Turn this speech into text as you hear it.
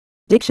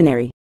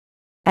Dictionary.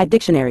 At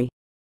dictionary.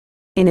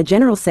 In a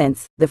general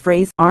sense, the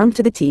phrase, armed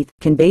to the teeth,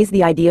 conveys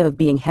the idea of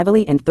being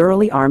heavily and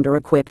thoroughly armed or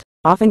equipped,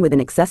 often with an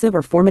excessive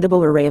or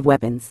formidable array of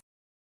weapons.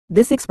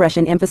 This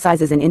expression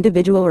emphasizes an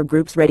individual or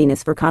group's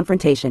readiness for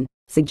confrontation,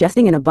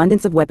 suggesting an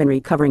abundance of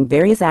weaponry covering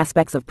various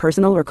aspects of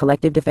personal or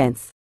collective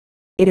defense.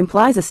 It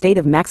implies a state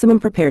of maximum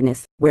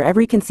preparedness, where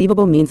every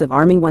conceivable means of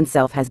arming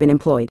oneself has been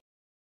employed.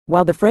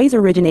 While the phrase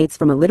originates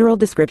from a literal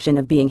description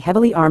of being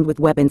heavily armed with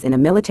weapons in a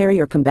military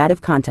or combative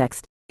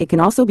context, it can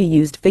also be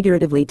used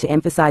figuratively to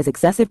emphasize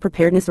excessive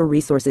preparedness or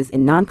resources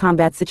in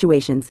non-combat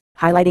situations,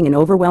 highlighting an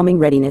overwhelming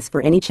readiness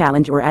for any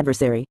challenge or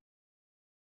adversary.